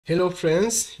Hello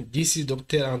friends, this is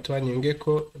Dr. Antoine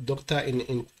Nyongeko, Doctor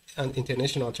in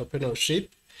International Entrepreneurship.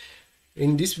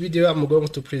 In this video, I'm going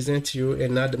to present you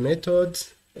another method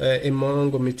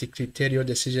among multi-criteria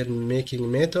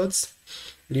decision-making methods.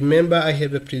 Remember, I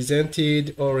have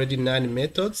presented already 9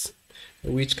 methods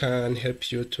which can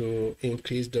help you to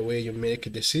increase the way you make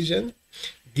a decision.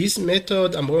 This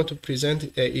method I'm going to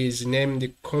present is named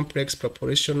the Complex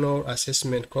Proportional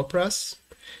Assessment COPRAS.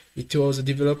 It was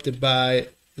developed by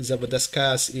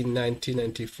Zavadskas in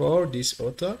 1994, this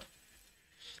author.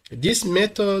 This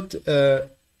method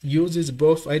uses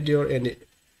both ideal and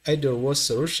ideal worst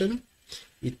solution.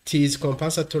 It is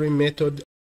compensatory method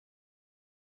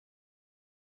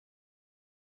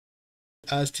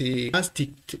as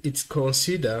it's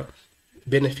consider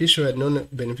beneficial and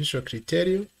non-beneficial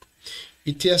criteria.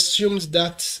 It assumes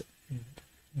that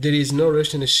there is no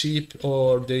relationship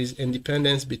or there is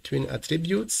independence between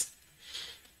attributes.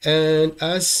 And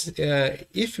as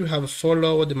if you have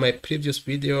followed my previous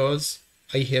videos,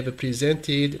 I have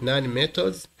presented 9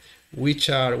 methods, which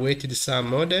are weighted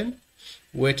sum model,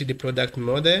 weighted product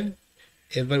model,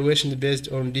 evaluation based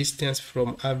on distance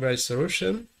from average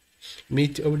solution,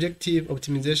 meet objective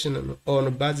optimization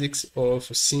on basics of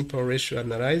simple ratio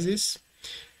analysis,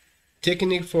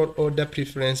 technique for order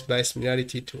preference by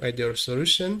similarity to ideal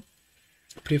solution,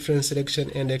 preference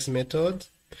selection index method,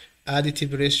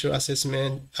 additive ratio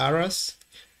assessment ARAS,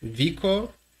 VCO,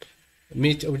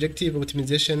 meet objective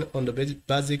optimization on the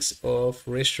basics of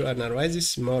ratio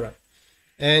analysis MORA.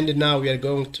 And now we are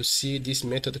going to see this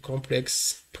method,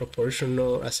 complex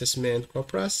proportional assessment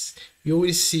COPRAS. You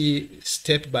will see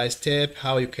step by step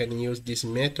how you can use this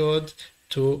method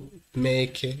to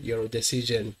make your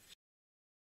decision.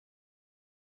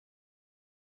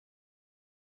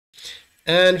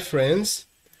 And friends,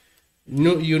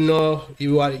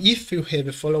 if you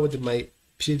have followed my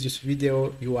previous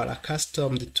video, you are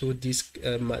accustomed to this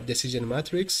decision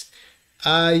matrix.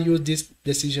 I use this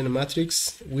decision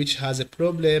matrix, which has a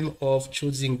problem of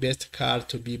choosing best car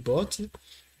to be bought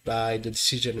by the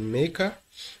decision maker,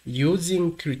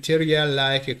 using criteria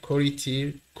like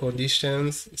quality,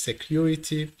 conditions,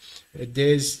 security,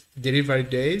 days, delivery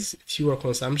days, fuel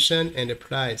consumption, and the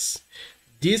price.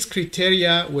 These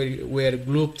criteria were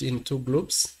grouped in 2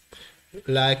 groups,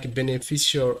 like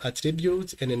beneficial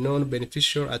attributes and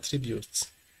non-beneficial attributes.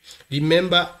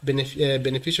 Remember,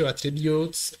 beneficial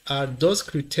attributes are those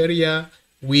criteria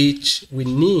which we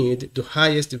need the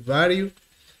highest value,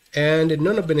 and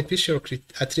non-beneficial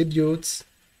attributes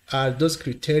are those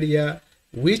criteria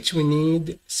which we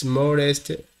need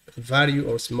smallest value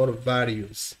or small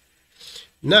values.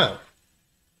 Now,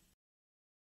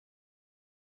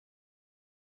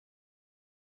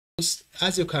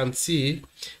 as you can see,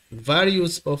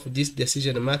 values of this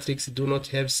decision matrix do not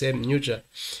have same measure.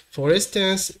 For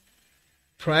instance,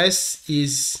 price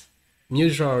is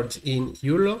measured in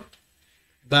euro,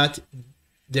 but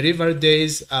delivery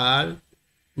days are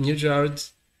measured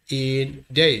in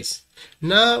days.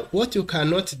 Now, what you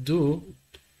cannot do,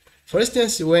 for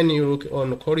instance, when you look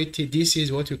on quality, this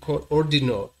is what we call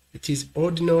ordinal. It is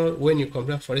ordinal when you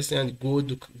compare, for instance,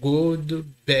 good,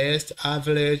 best,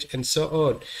 average, and so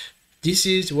on. This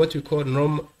is what we call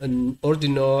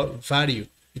ordinal value.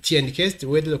 It indicates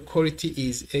whether the quality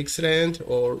is excellent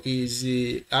or is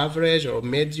average or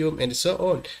medium and so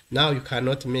on. Now you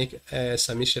cannot make a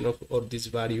summation of all this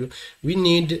value. We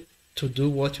need to do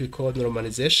what we call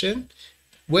normalization.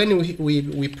 When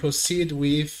we proceed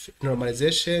with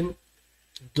normalization,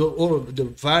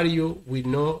 the value will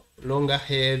no longer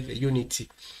have unity.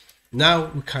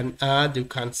 Now we can add, you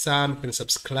can sum, you can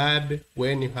subscribe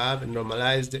when you have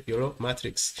normalized your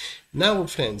matrix. Now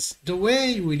friends, the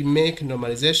way you will make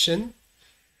normalization,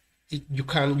 you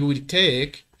will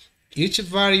take each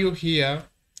value here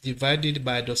divided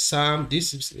by the sum.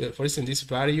 This is, for instance, this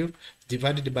value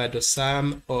divided by the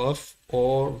sum of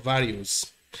all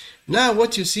values. Now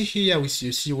what you see here, you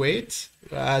see weight,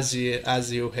 as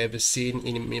you have seen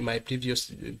in my previous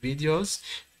videos.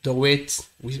 The weights,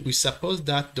 we suppose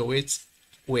that the weights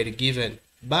were given,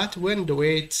 but when the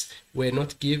weights were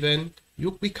not given,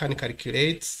 we can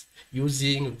calculate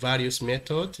using various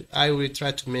methods. I will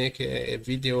try to make a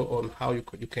video on how you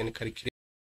can calculate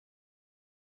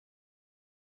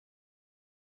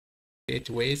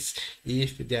weights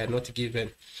if they are not given.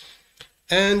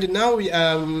 And now we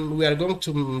are going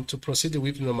to proceed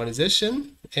with normalization,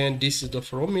 and this is the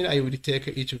formula. I will take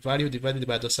each value divided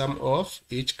by the sum of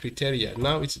each criteria.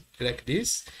 Now it's like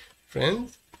this,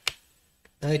 friends.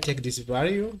 I take this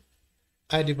value,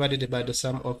 I divided by the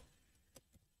sum of,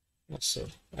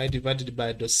 I divided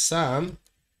by the sum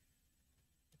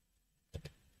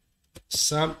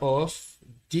of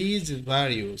these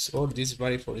values or this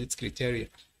value for its criteria,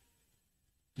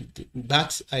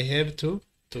 but I have to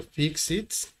fix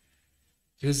it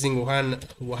using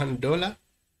 $1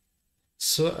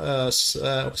 so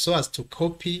as to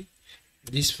copy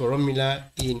this formula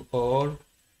in all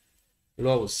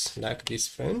rows like this,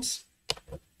 friends.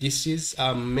 This is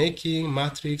making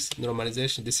matrix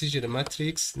normalization, decision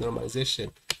matrix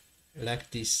normalization like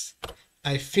this.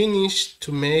 I finished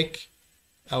to make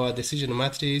our decision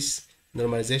matrix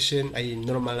normalization. I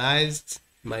normalized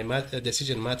my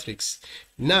decision matrix.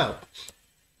 Now,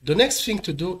 the next thing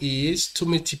to do is to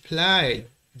multiply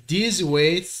these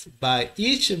weights by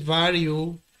each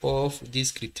value of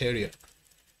this criteria.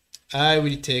 I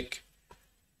will take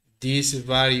this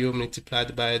value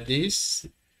multiplied by this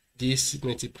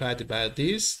multiplied by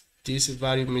this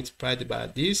value multiplied by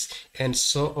this, and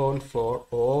so on for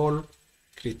all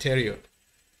criteria.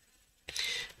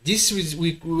 This is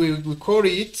we call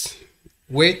it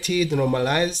weighted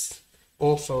normalized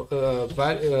of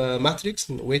matrix,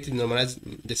 weighted normalized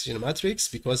decision matrix,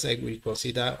 because I will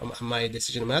consider my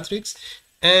decision matrix,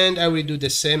 and I will do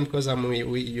the same because I'm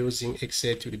using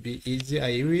Excel to be easy.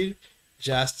 I will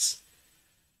just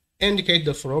indicate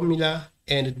the formula,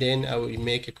 and then I will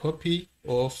make a copy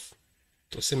of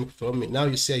the same formula. Now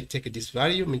you see I take this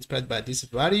value multiplied by this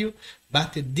value,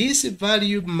 but this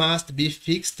value must be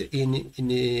fixed in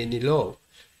a row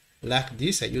like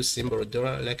this. I use symbol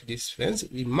dollar like this, friends.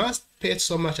 We must pay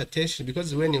so much attention,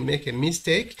 because when you make a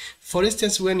mistake, for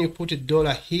instance, when you put a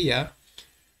dollar here,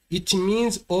 it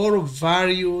means all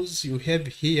values you have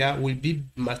here will be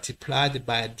multiplied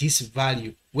by this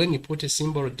value. When you put a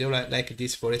symbol dollar like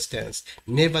this, for instance,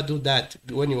 never do that.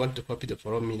 When you want to copy the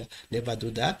formula, never do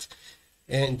that.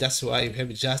 And that's why you have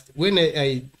just, when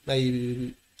I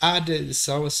add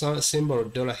some symbol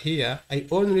dollar here, I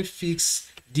only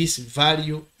fix this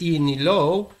value in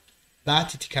low,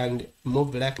 but it can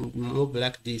move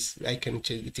like this. It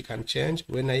can change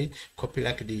when I copy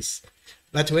like this.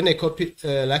 But when I copy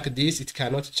like this, it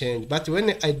cannot change. But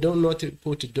when I do not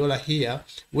put dollar here,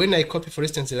 when I copy, for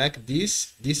instance, like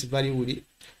this value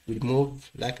will move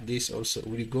like this, also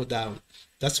will go down.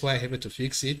 That's why I have to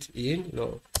fix it in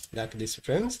low like this,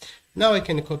 friends. Now I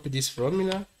can copy this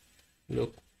formula.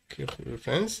 Look,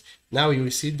 friends. Now you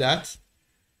will see that.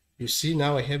 You see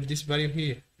now I have this value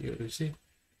here. You will see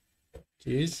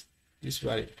it is this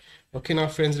value. Okay, now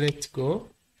friends, let's go.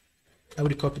 I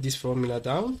will copy this formula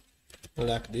down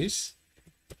like this,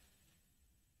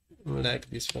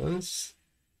 friends,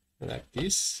 like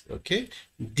this. Okay,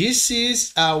 this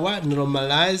is our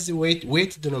normalized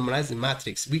weighted normalized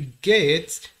matrix. We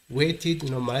get weighted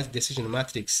normalized decision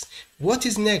matrix. What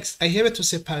is next? I have to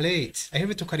separate. I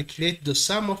have to calculate the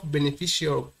sum of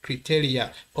beneficial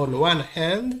criteria on one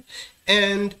hand,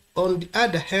 and on the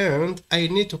other hand, I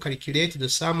need to calculate the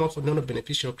sum of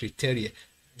non-beneficial criteria.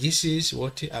 This is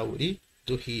what I will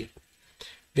do here.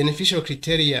 Beneficial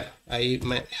criteria, I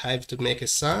might have to make a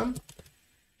sum.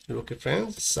 Look,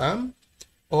 friends, sum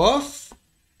of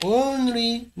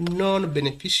only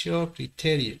non-beneficial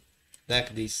criteria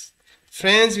like this.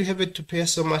 Friends, you have to pay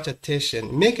so much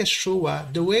attention. Make sure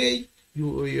the way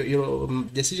your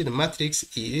decision matrix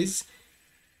is,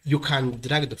 you can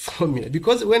drag the formula,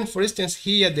 because when, for instance,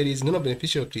 here there is no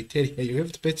beneficial criteria, you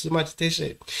have to pay so much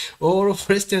attention. Or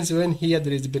for instance, when here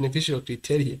there is beneficial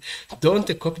criteria,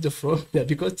 don't copy the formula,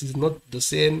 because it's not the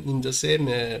same in the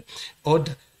same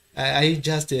order. I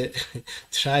just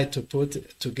try to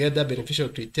put together beneficial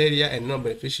criteria and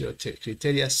non-beneficial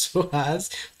criteria so as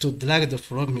to drag the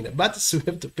formula. But so you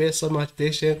have to pay so much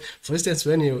attention. For instance,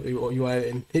 when you are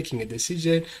making a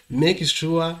decision, make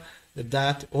sure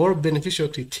that all beneficial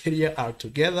criteria are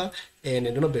together and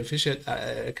non-beneficial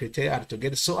criteria are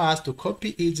together, so as to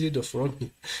copy easily the formula.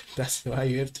 That's why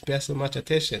you have to pay so much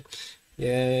attention.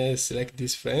 Yes, like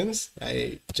this, friends.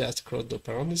 I just cross the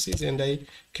parentheses and I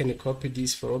can copy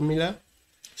this formula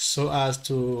so as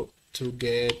to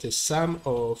get the sum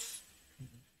of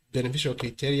beneficial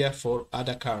criteria for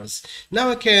other cars.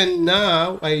 Now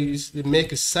I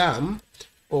make a sum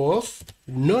of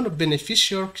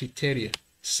non-beneficial criteria.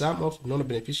 Sum of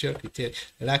non-beneficial criteria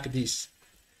like this.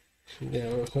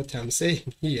 Now, what I'm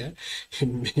saying here,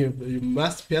 you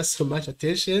must pay so much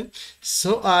attention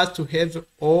so as to have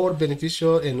all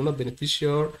beneficial and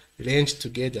non-beneficial range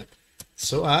together,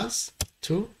 so as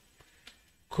to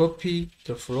copy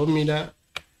the formula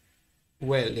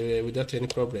well without any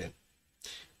problem.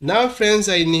 Now, friends,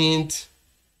 I need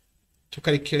to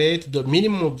calculate the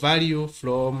minimum value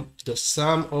from the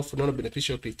sum of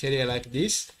non-beneficial criteria like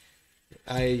this.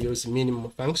 I use minimum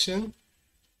function,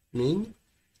 min.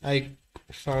 I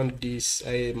found this,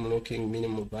 I am looking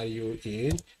minimum value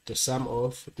in the sum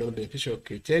of non-beneficial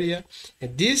criteria,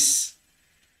 and this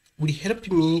will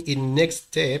help me in next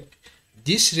step.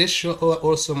 This ratio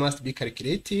also must be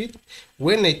calculated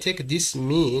when I take this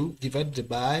mean divided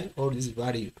by all this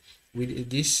value.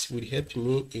 This will help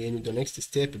me in the next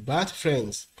step. But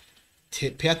friends,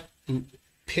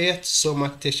 pay so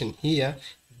much attention here.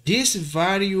 This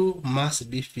value must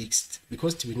be fixed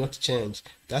because it will not change.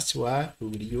 That's why we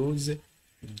will use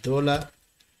dollar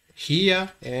here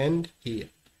and here.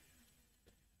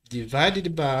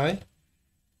 Divided by,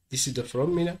 this is the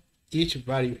formula, each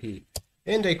value here.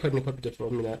 And I can copy the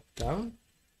formula down.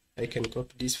 I can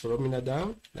copy this formula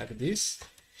down like this.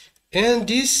 And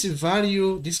this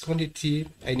value, this quantity,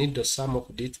 I need the sum of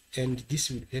it, and this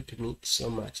will help me so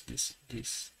much,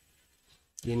 this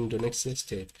in the next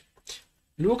step.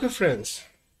 Look, friends,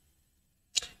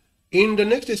 in the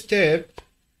next step,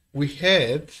 we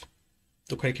have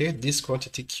to calculate this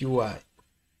quantity QI.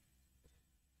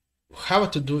 How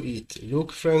to do it?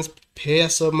 Look, friends, pay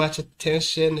so much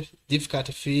attention. Difficult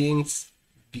things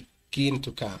begin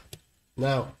to come.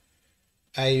 Now,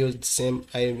 I use the same,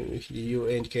 you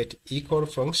indicate equal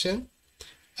function.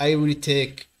 I will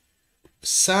take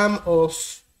sum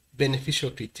of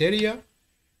beneficial criteria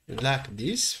like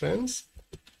this, friends,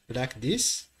 like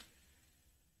this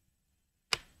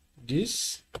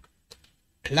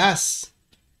plus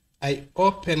I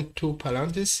open two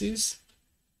parentheses.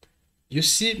 You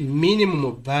see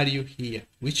minimum value here,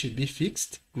 which will be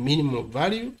fixed, minimum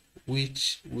value,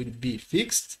 which will be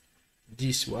fixed.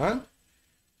 This one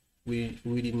will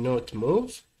not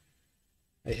move.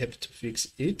 I have to fix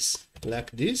it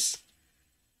like this.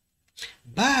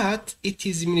 But it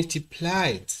is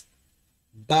multiplied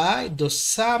by the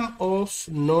sum of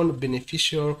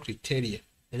non-beneficial criteria,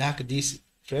 like this,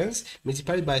 friends,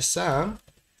 multiplied by sum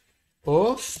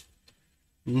of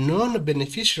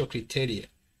non-beneficial criteria,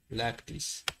 like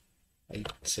this. I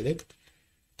select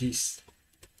this.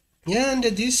 And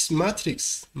this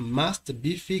matrix must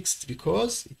be fixed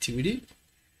because it will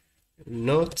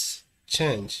not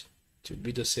change. It will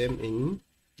be the same in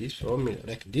this formula,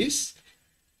 like this.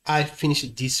 I finish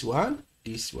this one,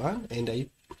 and I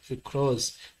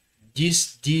close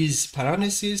these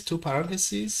parentheses, two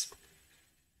parentheses,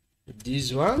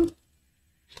 this one,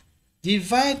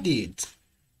 divided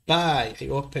by, I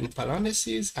open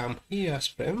parentheses, I'm here,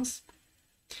 friends,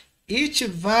 each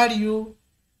value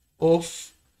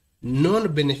of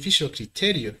non-beneficial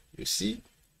criteria, you see,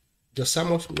 the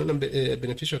sum of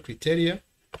non-beneficial criteria,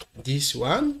 this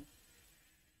one,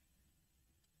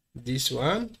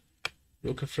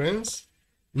 look, friends,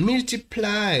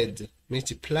 multiplied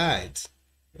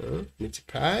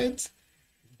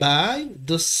by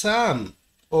the sum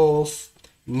of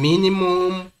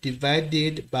minimum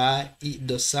divided by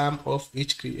the sum of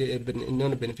each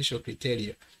non-beneficial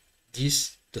criteria.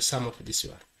 This, the sum of this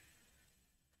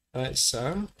one.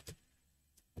 Sum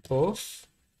of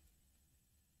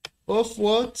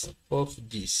what? Of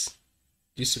this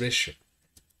ratio.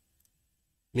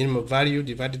 Minimum value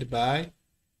divided by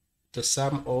the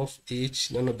sum of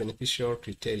each non-beneficial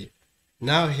criteria.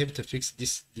 Now I have to fix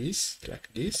this like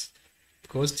this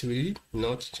because it will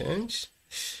not change.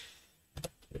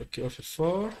 Okay, of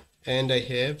 4, and I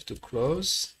have to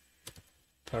close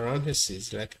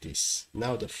parentheses like this.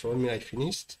 Now the formula I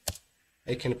finished.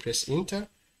 I can press enter.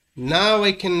 Now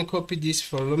I can copy this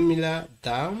formula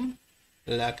down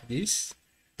like this.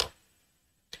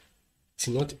 It's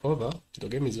not over. The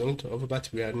game is not over, but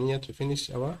we are near to finish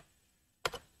our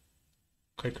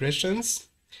calculations.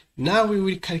 Now we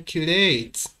will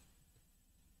calculate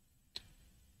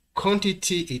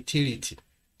quantity utility.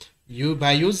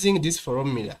 By using this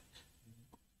formula,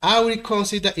 I will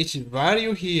consider each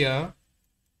value here,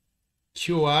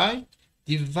 QI,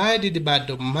 divided by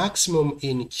the maximum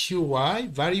in QI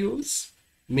values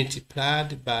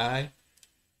multiplied by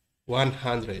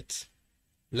 100.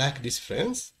 Like this,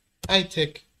 friends, I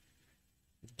take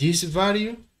this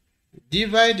value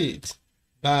divided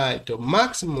by the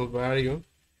maximum value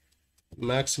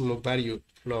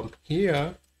from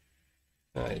here.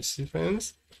 You see,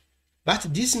 friends,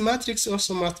 but this matrix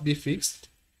also must be fixed.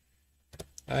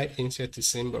 I insert the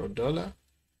symbol dollar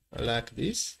like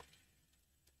this,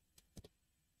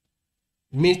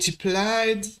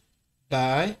 multiplied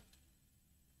by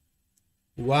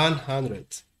 100,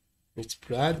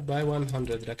 multiplied by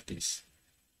 100 like this.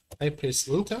 I press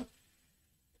enter.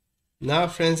 Now,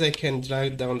 friends, I can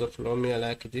drag down the formula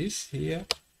like this here.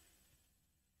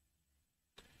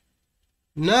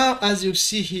 Now, as you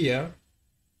see here,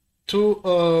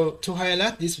 To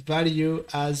highlight this value,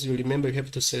 as you remember, you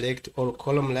have to select all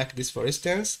column like this, for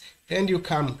instance, and you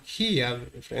come here,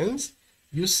 friends,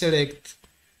 you select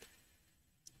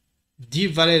the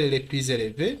valeur le plus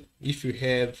élevé if you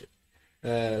have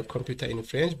computer in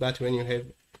French, but when you have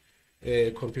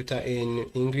a computer in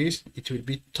English, it will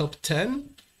be top 10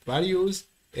 values,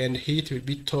 and here it will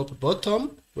be top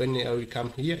bottom. When we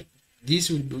come here, this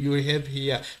will be, you will have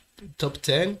here top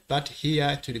 10, but here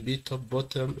it will be top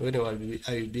bottom when I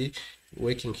will be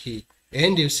working here.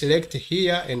 And you select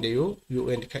here, and you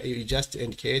just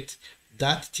indicate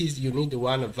that it is, you need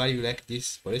one value like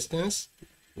this, for instance,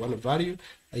 one value.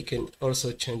 I can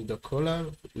also change the color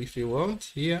if you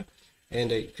want here,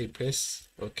 and I press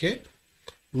OK.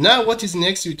 Now what is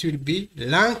next? It will be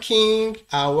ranking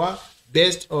our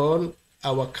based on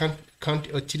our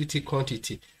utility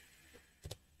quantity.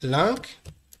 Rank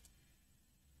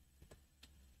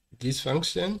this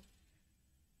function,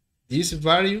 this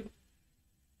value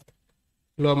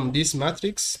from this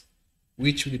matrix,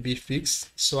 which will be fixed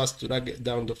so as to drag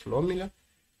down the formula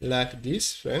like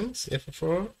this, friends.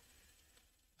 F4,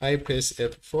 I press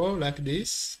F4 like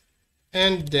this,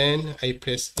 and then I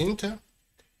press enter.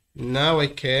 Now I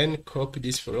can copy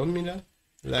this formula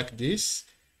like this.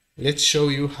 Let's show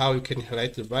you how you can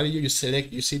highlight the value. You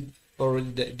select, you see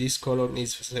already this column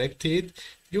is selected.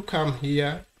 You come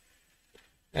here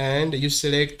and you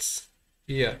select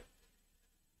here.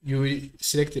 You will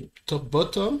select the top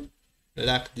bottom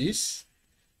like this,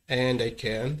 and I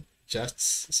can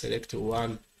just select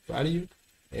one value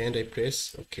and I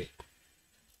press OK.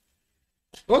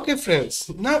 Okay, friends,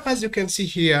 now as you can see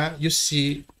here, you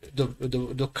see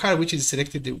the car which is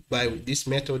selected by this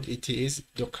method. It is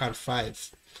the car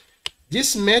 5.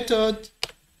 This method,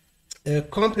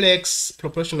 complex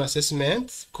proportional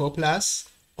assessment, COPRAS,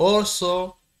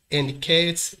 also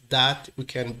indicates that we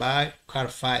can buy car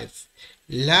 5.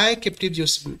 Like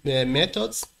previous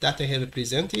methods that I have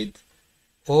presented,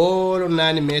 all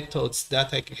 9 methods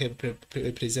that I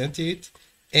have presented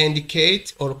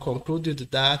indicate or concluded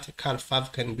that car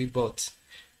 5 can be bought.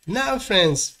 Now,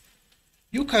 friends,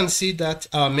 you can see that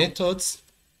our methods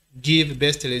give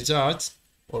best results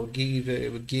or give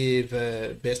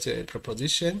best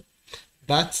proposition,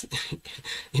 but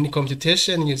in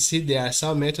computation, you see there are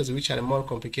some methods which are more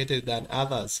complicated than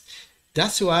others.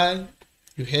 That's why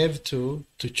you have to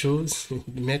choose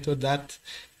the method that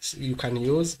you can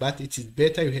use, but it is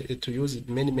better to use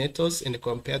many methods and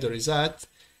compare the result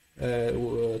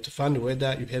to find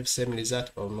whether you have same result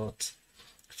or not.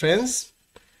 Friends,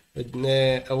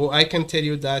 I can tell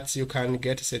you that you can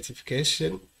get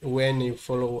certification when you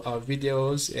follow our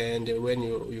videos and when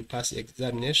you pass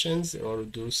examinations or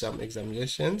do some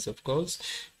examinations, of course,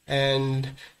 and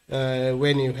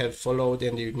when you have followed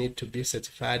and you need to be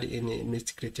certified in a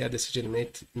multi-criteria decision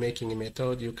making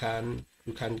method, you can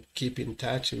keep in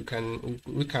touch. We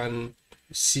can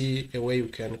see a way you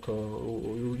can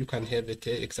have an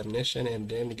examination and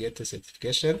then get a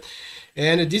certification.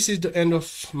 And this is the end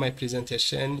of my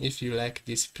presentation. If you like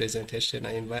this presentation,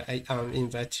 I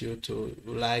invite you to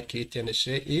like it and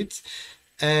share it,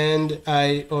 and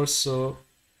I also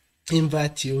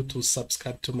invite you to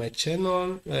subscribe to my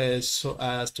channel so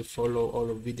as to follow all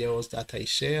the videos that I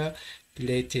share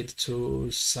related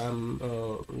to some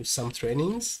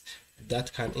trainings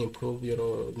that can improve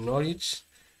your knowledge.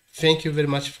 Thank you very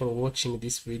much for watching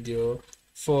this video.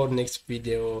 For next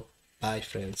video, bye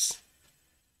friends.